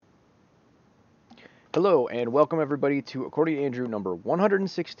Hello and welcome everybody to According to Andrew number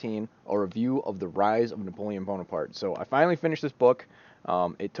 116, a review of The Rise of Napoleon Bonaparte. So I finally finished this book.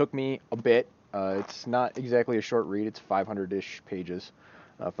 It took me a bit. It's not exactly a short read. It's 500-ish pages,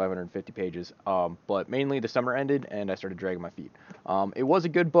 550 pages. But mainly the summer ended and I started dragging my feet. It was a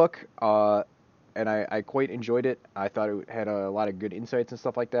good book, and I quite enjoyed it. I thought it had a lot of good insights and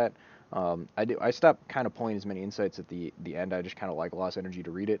stuff like that. I stopped kind of pulling as many insights at the end. I just kind of like lost energy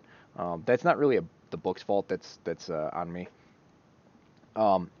to read it. That's not really the book's fault. That's on me.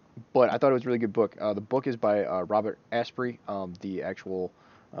 Um, but I thought it was a really good book. The book is by Robert Asprey. The actual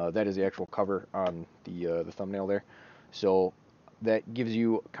that is the actual cover on the thumbnail there. So that gives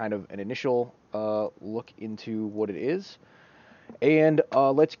you kind of an initial look into what it is. And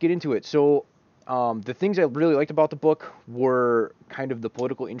let's get into it. So, the things I really liked about the book were kind of the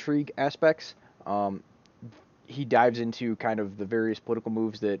political intrigue aspects. Um, he dives into kind of the various political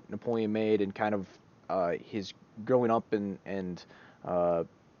moves that Napoleon made and kind of his growing up and uh,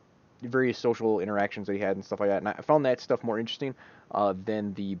 various social interactions that he had and stuff like that. And I found that stuff more interesting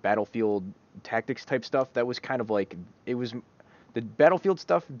than the battlefield tactics type stuff. That was kind of like it was the battlefield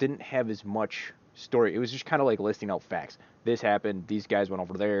stuff didn't have as much story. It was just kind of like listing out facts. This happened. These guys went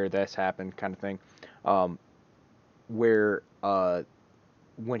over there. This happened, kind of thing. Um, where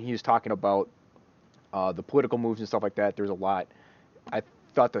when he was talking about the political moves and stuff like that, there's a lot. I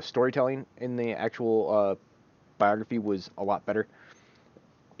thought the storytelling in the actual biography was a lot better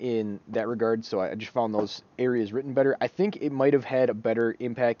in that regard. So I just found those areas written better. I think it might have had a better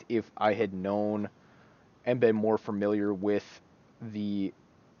impact if I had known and been more familiar with the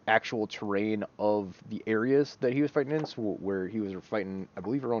actual terrain of the areas that he was fighting in. So where he was fighting, I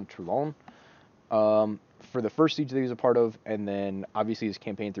believe, around Toulon, for the first siege that he was a part of, and then obviously his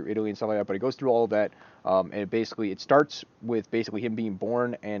campaign through Italy and stuff like that. But it goes through all of that, and it starts with basically him being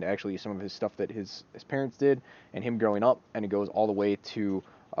born and actually some of his stuff that his parents did, and him growing up, and it goes all the way to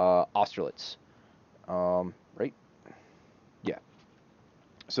Austerlitz, right? Yeah.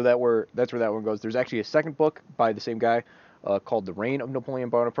 So that's where that one goes. There's actually a second book by the same guy called The Reign of Napoleon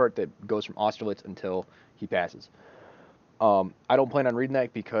Bonaparte that goes from Austerlitz until he passes. I don't plan on reading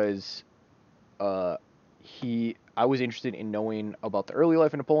that because uh, I was interested in knowing about the early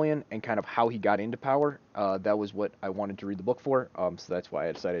life of Napoleon and kind of how he got into power. That was what I wanted to read the book for. So that's why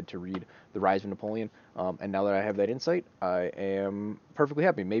I decided to read The Rise of Napoleon. And now that I have that insight, I am perfectly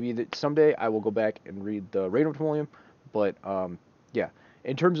happy. Maybe that someday I will go back and read The Reign of Napoleon. But yeah,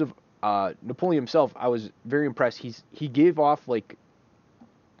 in terms of Napoleon himself, I was very impressed. He gave off like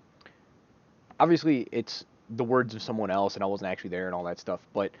obviously it's the words of someone else and I wasn't actually there and all that stuff,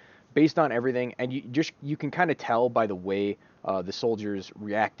 but based on everything and you can kind of tell by the way the soldiers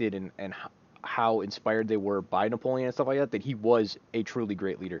reacted and how inspired they were by Napoleon and stuff like that he was a truly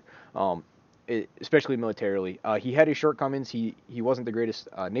great leader. Especially militarily. He had his shortcomings. He wasn't the greatest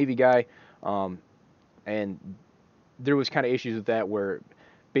Navy guy, um, and there was kind of issues with that where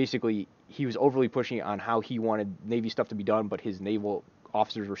basically he was overly pushing on how he wanted Navy stuff to be done, but his naval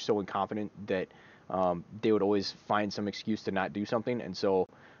officers were so incompetent that they would always find some excuse to not do something. And so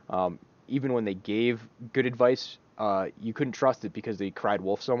even when they gave good advice, you couldn't trust it because they cried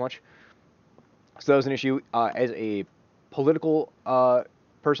wolf so much. So that was an issue. As a political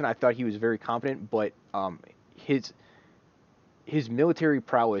person, I thought he was very competent, but his his military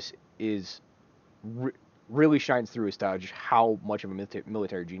prowess is re- really shines through his style, just how much of a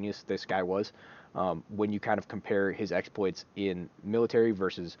military genius this guy was. When you kind of compare his exploits in military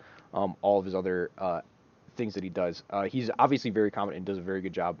versus all of his other things that he does, he's obviously very competent and does a very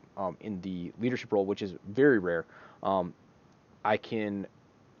good job in the leadership role, which is very rare. Um, I can.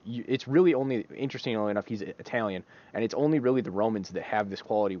 It's really only interestingly enough he's Italian, and it's only really the Romans that have this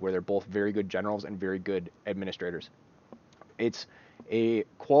quality where they're both very good generals and very good administrators. It's a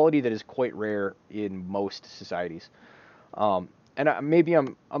quality that is quite rare in most societies. And maybe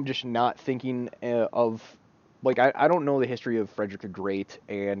I'm just not thinking of like I don't know the history of Frederick the Great,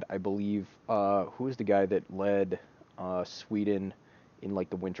 and I believe who is the guy that led Sweden in like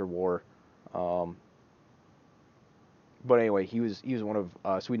the Winter War. Um, but anyway, he was one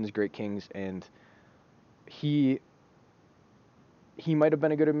of Sweden's great kings, and he he might have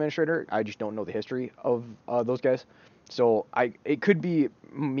been a good administrator. I just don't know the history of those guys. So it could be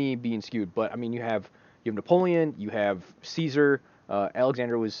me being skewed, but I mean you have Napoleon, you have Caesar.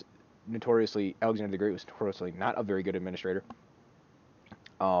 Alexander the Great was notoriously not a very good administrator.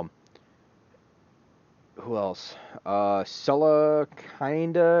 Um, who else? Sulla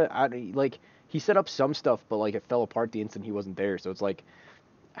kinda. Like he set up some stuff, but like it fell apart the instant he wasn't there. So it's like,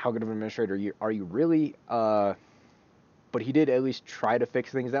 how good of an administrator are you really? But he did at least try to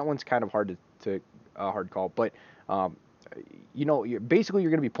fix things. That one's kind of hard to hard call, but um, basically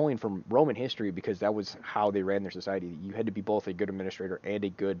you're going to be pulling from Roman history because that was how they ran their society. You had to be both a good administrator and a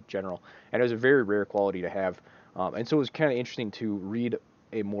good general, and it was a very rare quality to have. And so it was kind of interesting to read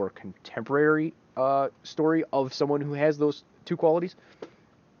a more contemporary story of someone who has those two qualities,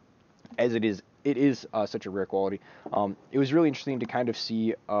 as it is such a rare quality. It was really interesting to kind of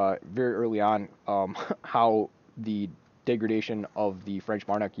see very early on how the degradation of the French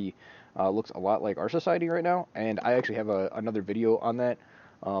monarchy looks a lot like our society right now. And I actually have another video on that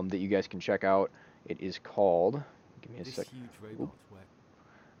that you guys can check out. It is called. Give me a This sec. huge Oop,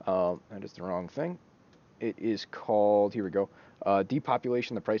 robot where that is the wrong thing. It is called. Here we go.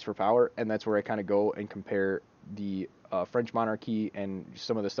 Depopulation: The Price for Power, and that's where I kind of go and compare the French monarchy and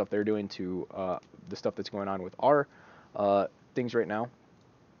some of the stuff they're doing to the stuff that's going on with our things right now.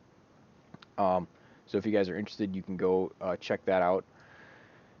 Um, so if you guys are interested, you can go check that out.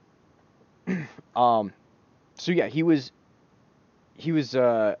 Um, so yeah, he was.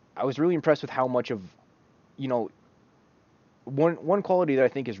 I was really impressed with how much of you know one quality that I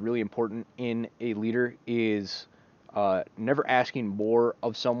think is really important in a leader is never asking more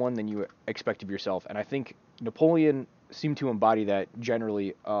of someone than you expect of yourself. And I think Napoleon seemed to embody that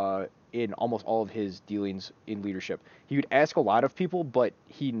generally in almost all of his dealings in leadership. He would ask a lot of people, but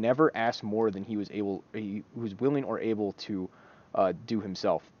he never asked more than he was willing or able to do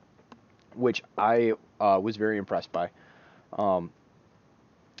himself, which I was very impressed by. Um,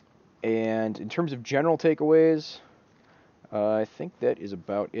 and in terms of general takeaways, I think that is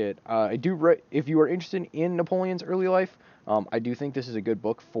about it. If you are interested in Napoleon's early life, I do think this is a good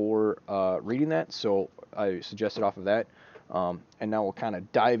book for reading that. So I suggest it off of that. And now we'll kind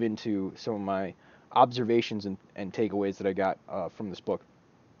of dive into some of my observations and takeaways that I got from this book.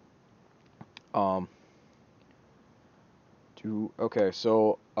 Um, okay,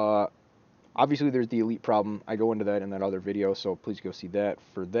 so obviously there's the elite problem. I go into that in that other video, so please go see that.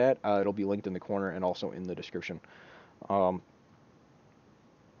 For that, it'll be linked in the corner and also in the description. Um,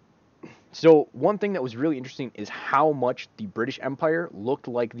 So one thing that was really interesting is how much the British Empire looked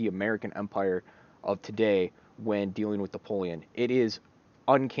like the American Empire of today when dealing with Napoleon. It is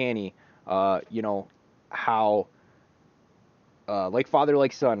uncanny, how like father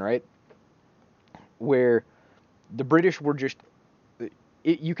like son, right? Where the British were just.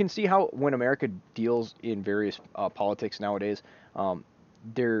 You can see how when America deals in various politics nowadays, um,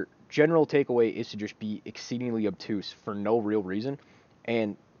 their general takeaway is to just be exceedingly obtuse for no real reason,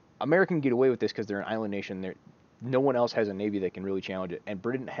 and America can get away with this because they're an island nation. No one else has a navy that can really challenge it, and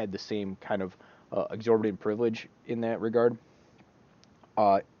Britain had the same kind of exorbitant privilege in that regard.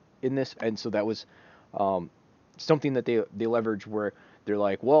 Uh, in this, and so that was um, something that they leverage where they're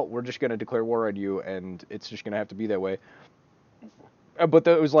like, well, we're just going to declare war on you, and it's just going to have to be that way. But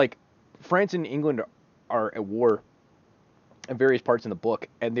it was like France and England are at war in various parts in the book,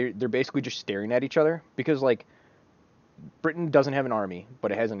 and they're basically just staring at each other because like Britain doesn't have an army,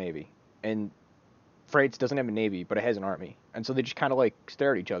 but it has a navy, and France doesn't have a navy, but it has an army, and so they just kind of like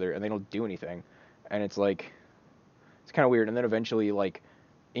stare at each other and they don't do anything, and it's kind of weird. And then eventually like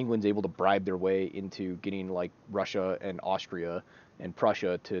England's able to bribe their way into getting like Russia and Austria and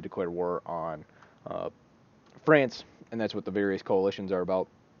Prussia to declare war on uh, France, and that's what the various coalitions are about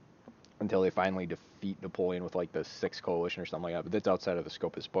until they finally defeat Napoleon with like the Sixth Coalition or something like that. But that's outside of the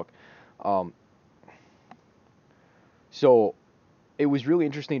scope of this book. Um, so it was really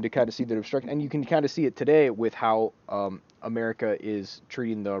interesting to kind of see that obstruction, and you can kind of see it today with how America is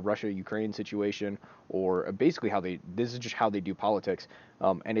treating the Russia-Ukraine situation, or basically how this is just how they do politics,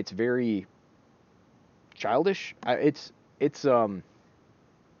 and it's very childish. It's I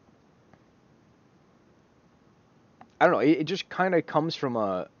don't know. It just kind of comes from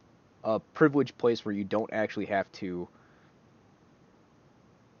a privileged place where you don't actually have to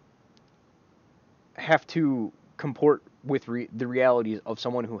comport with the realities of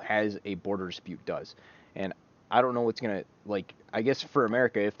someone who has a border dispute does. And I don't know what's gonna like. I guess for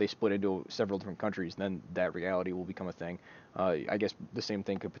America, if they split into several different countries, then that reality will become a thing. I guess the same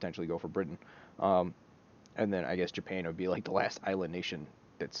thing could potentially go for Britain, um, and then I guess Japan would be like the last island nation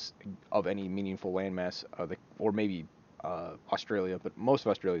that's of any meaningful landmass, or maybe Australia, but most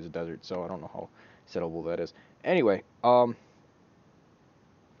of Australia is a desert, so I don't know how settleable that is. Anyway,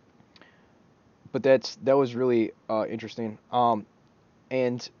 but that was really interesting.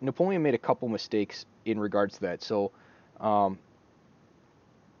 And Napoleon made a couple mistakes in regards to that. So, um,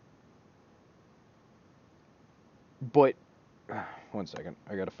 but one second,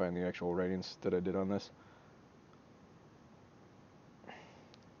 I gotta find the actual writings that I did on this.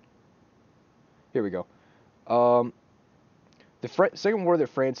 Here we go. Um, The second war that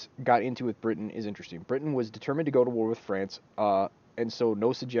France got into with Britain is interesting. Britain was determined to go to war with France, and so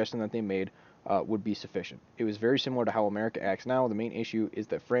no suggestion that they made would be sufficient. It was very similar to how America acts now. The main issue is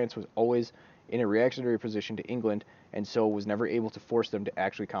that France was always in a reactionary position to England, and so was never able to force them to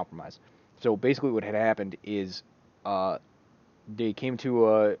actually compromise. So basically, what had happened is uh, they came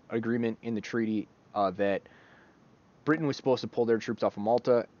to an agreement in the treaty that Britain was supposed to pull their troops off of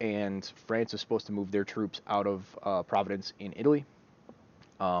Malta, and France was supposed to move their troops out of Providence in Italy.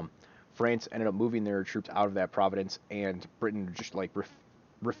 Um, France ended up moving their troops out of that Providence, and Britain just like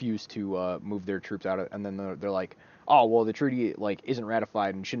refused to move their troops out of. And then they're like, oh well, the treaty like isn't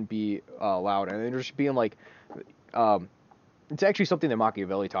ratified and shouldn't be allowed. And they're just being like, um, it's actually something that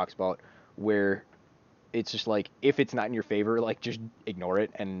Machiavelli talks about, where it's just like if it's not in your favor, like just ignore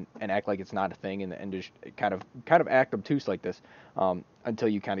it and act like it's not a thing, and just kind of act obtuse like this until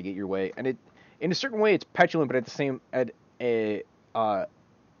you kind of get your way. And it in a certain way it's petulant, but at the same a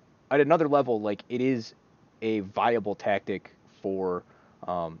at another level, like it is a viable tactic for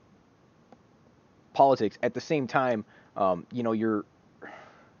um, politics. At the same time,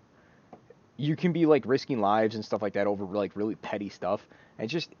 you can be like risking lives and stuff like that over like really petty stuff.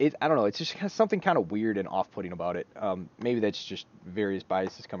 And I don't know, it's just something kind of weird and off-putting about it. Maybe that's just various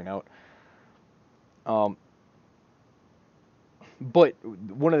biases coming out. Um, but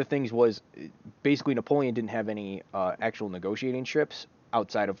one of the things was basically Napoleon didn't have any actual negotiating chips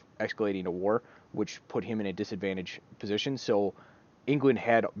outside of escalating a war, which put him in a disadvantaged position. So England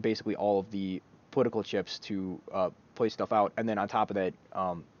had basically all of the political chips to play stuff out, and then on top of that,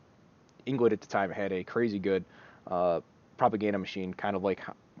 England at the time had a crazy good propaganda machine, kind of like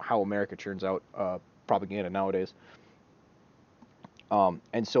how America churns out propaganda nowadays.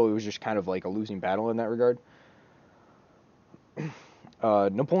 And so it was just kind of like a losing battle in that regard.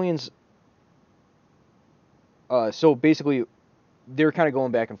 Napoleon's so basically they're kind of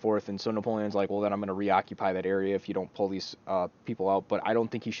going back and forth, and so Napoleon's like, well, then I'm going to reoccupy that area if you don't pull these people out. But I don't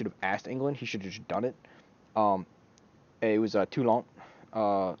think he should have asked England; he should have just done it. Um, it was Toulon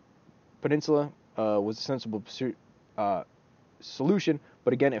Peninsula was a sensible solution,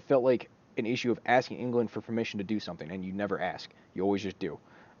 but again, it felt like an issue of asking England for permission to do something, and you never ask; you always just do.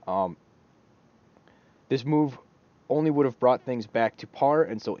 Um, this move only would have brought things back to par,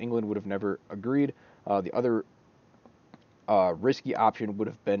 and so England would have never agreed. The other risky option would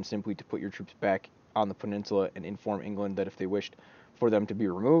have been simply to put your troops back on the peninsula and inform England that if they wished for them to be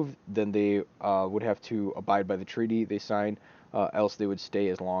removed, then they would have to abide by the treaty they signed, else they would stay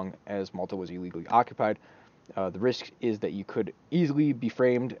as long as Malta was illegally occupied. The risk is that you could easily be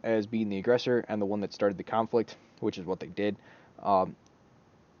framed as being the aggressor and the one that started the conflict, which is what they did. Um,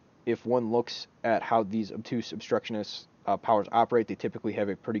 if one looks at how these obtuse obstructionist powers operate, they typically have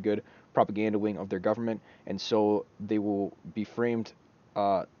a pretty good propaganda wing of their government, and so they will be framed.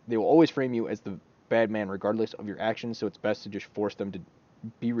 They will always frame you as the bad man, regardless of your actions. So it's best to just force them to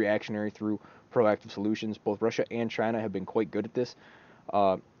be reactionary through proactive solutions. Both Russia and China have been quite good at this.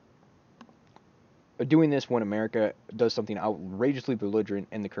 Uh, Doing this when America does something outrageously belligerent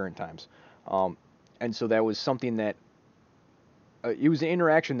in the current times. And so that was something that it was an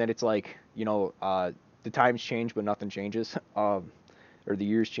interaction that it's like, the times change, but nothing changes. Or the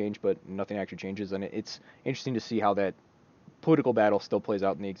years change, but nothing actually changes. And it's interesting to see how that political battle still plays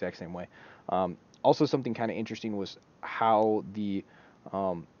out in the exact same way. Also, something kind of interesting was how the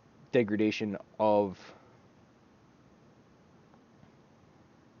degradation of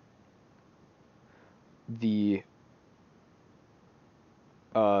the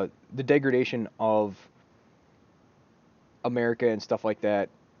the degradation of America and stuff like that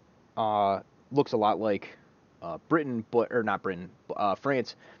looks a lot like Britain, but or not Britain,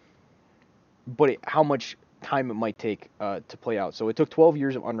 France, but how much time it might take to play out. So it took 12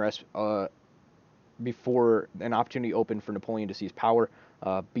 years of unrest before an opportunity opened for Napoleon to seize power.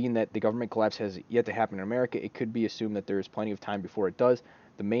 Being that the government collapse has yet to happen in America, it could be assumed that there is plenty of time before it does.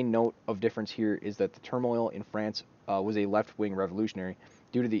 The main note of difference here is that the turmoil in France was a left-wing revolutionary.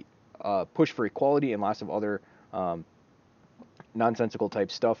 Due to the push for equality and lots of other um, nonsensical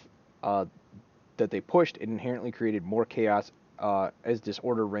type stuff uh, that they pushed, it inherently created more chaos as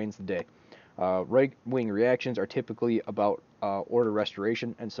disorder reigns the day. Right-wing reactions are typically about order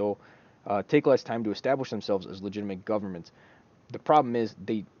restoration, and so take less time to establish themselves as legitimate governments. The problem is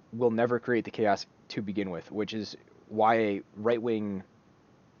they will never create the chaos to begin with, which is why right-wing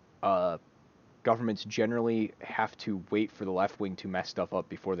uh, governments generally have to wait for the left wing to mess stuff up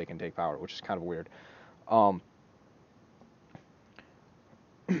before they can take power, which is kind of weird. Um,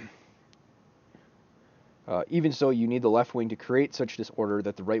 Even so, you need the left wing to create such disorder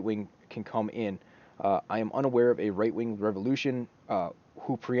that the right wing can come in. I am unaware of a right-wing revolution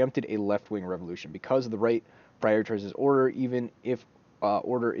who preempted a left-wing revolution. Because the right prioritizes order, even if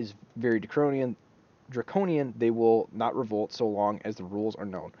order is very draconian, they will not revolt so long as the rules are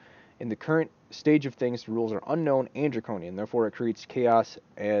known. In the current stage of things, the rules are unknown and draconian. Therefore, it creates chaos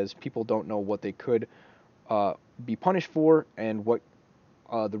as people don't know what they could be punished for and what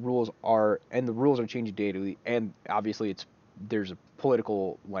the rules are, and the rules are changing daily. And obviously, there's a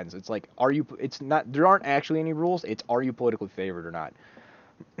political lens. It's like, are you? It's not. There aren't actually any rules. It's, are you politically favored or not?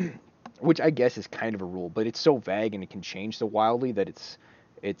 Which I guess is kind of a rule, but it's so vague and it can change so wildly that it's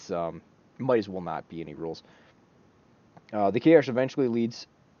might as well not be any rules. The chaos eventually leads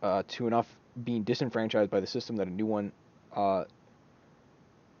to enough being disenfranchised by the system that uh,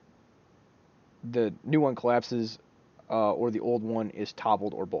 the new one collapses, or the old one is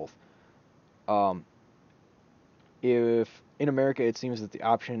toppled, or both. Um, if in America it seems that the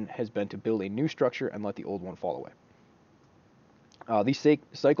option has been to build a new structure and let the old one fall away. These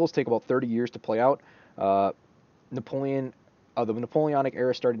cycles take about 30 years to play out. Uh, Napoleon, the Napoleonic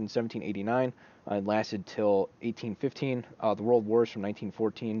era started in 1789 and lasted till 1815. The World Wars from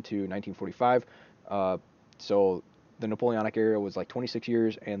 1914 to 1945. So the Napoleonic era was like 26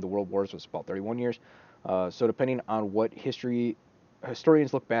 years, and the World Wars was about 31 years. So depending on what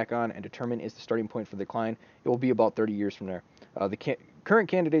historians look back on and determine is the starting point for the decline, it will be about 30 years from there. Current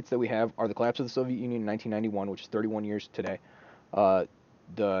candidates that we have are the collapse of the Soviet Union in 1991, which is 31 years today. Uh,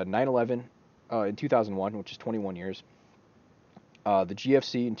 the 9/11 in 2001, which is 21 years. The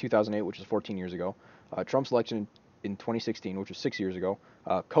GFC in 2008, which was 14 years ago. Trump's election in 2016, which was 6 years ago.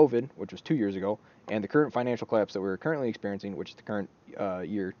 COVID, which was 2 years ago. And the current financial collapse that we're currently experiencing, which is the current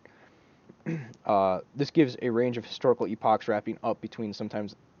year. This gives a range of historical epochs wrapping up between sometime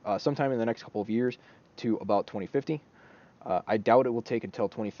in the next couple of years to about 2050. I doubt it will take until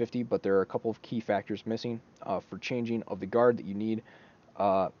 2050, but there are a couple of key factors missing for changing of the guard that you need.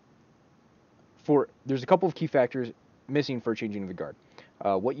 Uh, there's a couple of key factors missing for changing of the guard.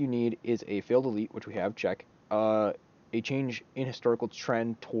 What you need is a failed elite, which we have, check. A change in historical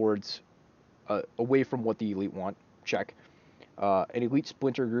trend towards away from what the elite want, check. An elite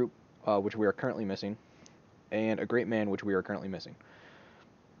splinter group, which we are currently missing, and a great man, which we are currently missing.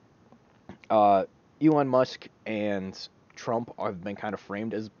 Elon Musk and Trump have been kind of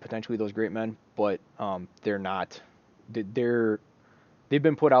framed as potentially those great men, but they're not. They've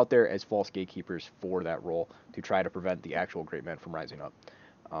been put out there as false gatekeepers for that role to try to prevent the actual great men from rising up.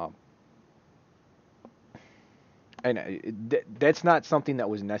 Um, and that's not something that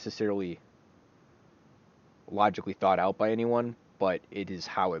was necessarily logically thought out by anyone, but it is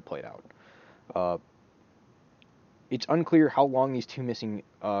how it played out. Uh, it's unclear how long these two missing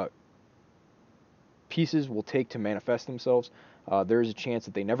pieces will take to manifest themselves. There is a chance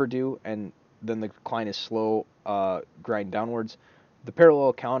that they never do, and then the decline is slow, grind downwards. The parallel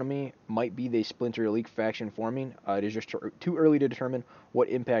economy might be the splinter elite faction forming. It is just too early to determine what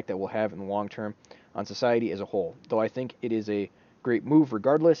impact that will have in the long term on society as a whole. Though I think it is a great move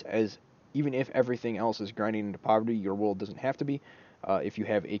regardless, as even if everything else is grinding into poverty, your world doesn't have to be. If you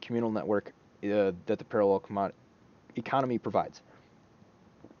have a communal network that the parallel economy provides.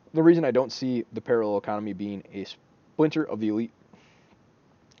 The reason I don't see the parallel economy being a splinter of the elite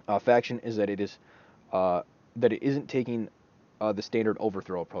faction is that that it isn't taking the standard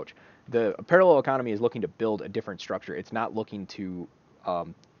overthrow approach. The parallel economy is looking to build a different structure. It's not looking to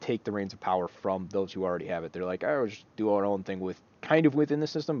take the reins of power from those who already have it. They're like, I'll just do our own thing kind of within the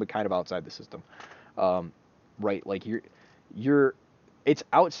system, but kind of outside the system. Right? Like it's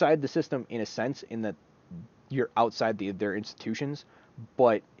outside the system in a sense, in that you're outside their institutions,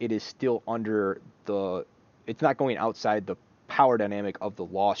 but it is still it's not going outside the power dynamic of the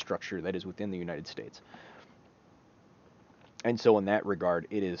law structure that is within the United States. And so in that regard,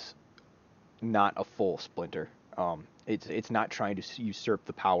 it is not a full splinter. It's not trying to usurp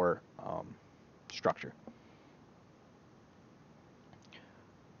the power structure.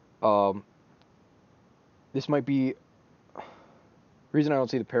 This might be reason I don't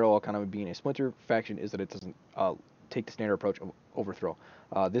see the parallel economy being a splinter faction is that it doesn't take the standard approach of overthrow.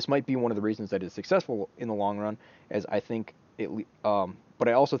 This might be one of the reasons that it's successful in the long run, as I think but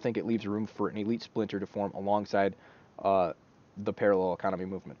I also think it leaves room for an elite splinter to form alongside the parallel economy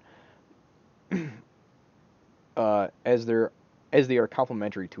movement, as they are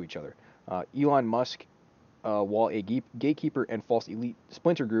complementary to each other. Elon Musk, while a gatekeeper and false elite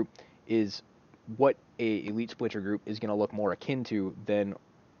splinter group, is what a elite splinter group is going to look more akin to than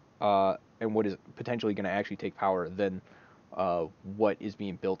and what is potentially going to actually take power than what is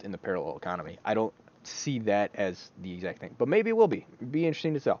being built in the parallel economy. I don't see that as the exact thing, but maybe it will be. It'd be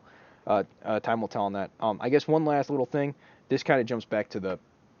interesting to tell. Time will tell on that. I guess one last little thing. This kind of jumps back to the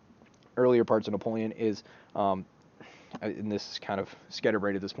earlier parts of Napoleon is, and this is kind of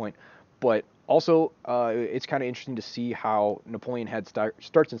scatterbrained at this point, but also it's kind of interesting to see how Napoleon had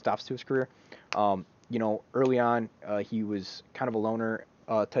starts and stops to his career. Early on, he was kind of a loner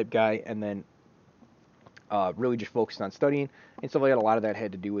type guy, and then really just focused on studying and stuff like that. A lot of that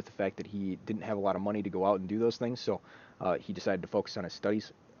had to do with the fact that he didn't have a lot of money to go out and do those things, so he decided to focus on his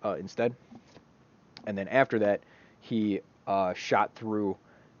studies instead. And then after that, he shot through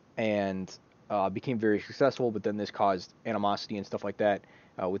and became very successful, but then this caused animosity and stuff like that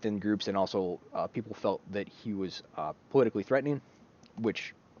within groups, and also people felt that he was politically threatening,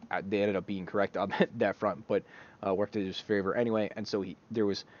 which they ended up being correct on that front, but worked in his favor anyway. And so there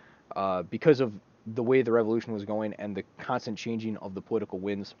was, because of the way the revolution was going and the constant changing of the political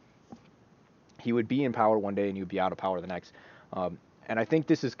winds, he would be in power one day and he would be out of power the next. And I think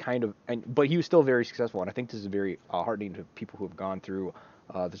this is but he was still very successful, and I think this is very heartening to people who have gone through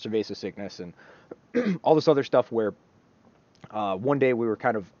the cerveza sickness and all this other stuff where one day we were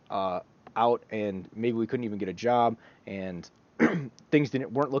kind of out and maybe we couldn't even get a job, and things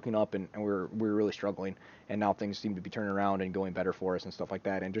weren't looking up, and we were really struggling, and now things seem to be turning around and going better for us and stuff like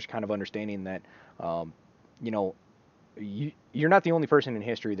that, and just kind of understanding that you know you're not the only person in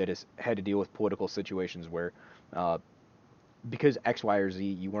history that has had to deal with political situations where because X, Y, or Z,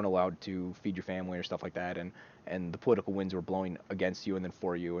 you weren't allowed to feed your family or stuff like that, and the political winds were blowing against you and then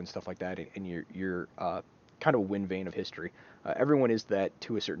for you and stuff like that, and you're kind of a wind vane of history. Everyone is that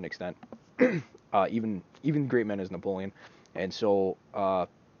to a certain extent, even great men as Napoleon, and so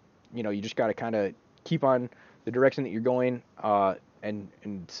you just got to kind of keep on the direction that you're going, and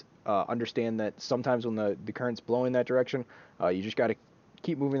understand that sometimes when the current's blowing that direction, you just got to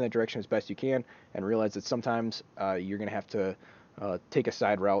keep moving that direction as best you can, and realize that sometimes you're going to have to take a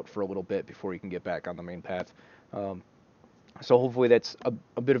side route for a little bit before you can get back on the main path. So hopefully that's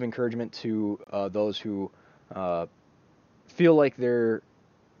a bit of encouragement to those who feel like they're,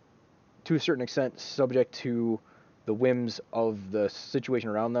 to a certain extent, subject to the whims of the situation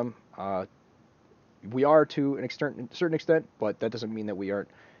around them. We are to a certain extent, but that doesn't mean that we aren't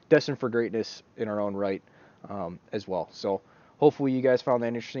destined for greatness in our own right as well. So hopefully you guys found that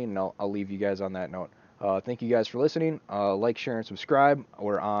interesting, and I'll leave you guys on that note. Thank you guys for listening. Like, share, and subscribe.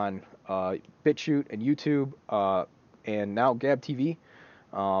 We're on BitChute and YouTube, and now Gab TV,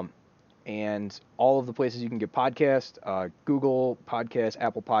 and all of the places you can get podcasts, Google Podcasts,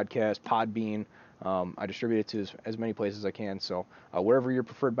 Apple Podcasts, Podbean. I distribute it to as many places as I can, so wherever your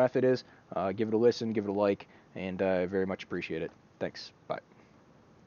preferred method is, give it a listen, give it a like, and I very much appreciate it. Thanks. Bye.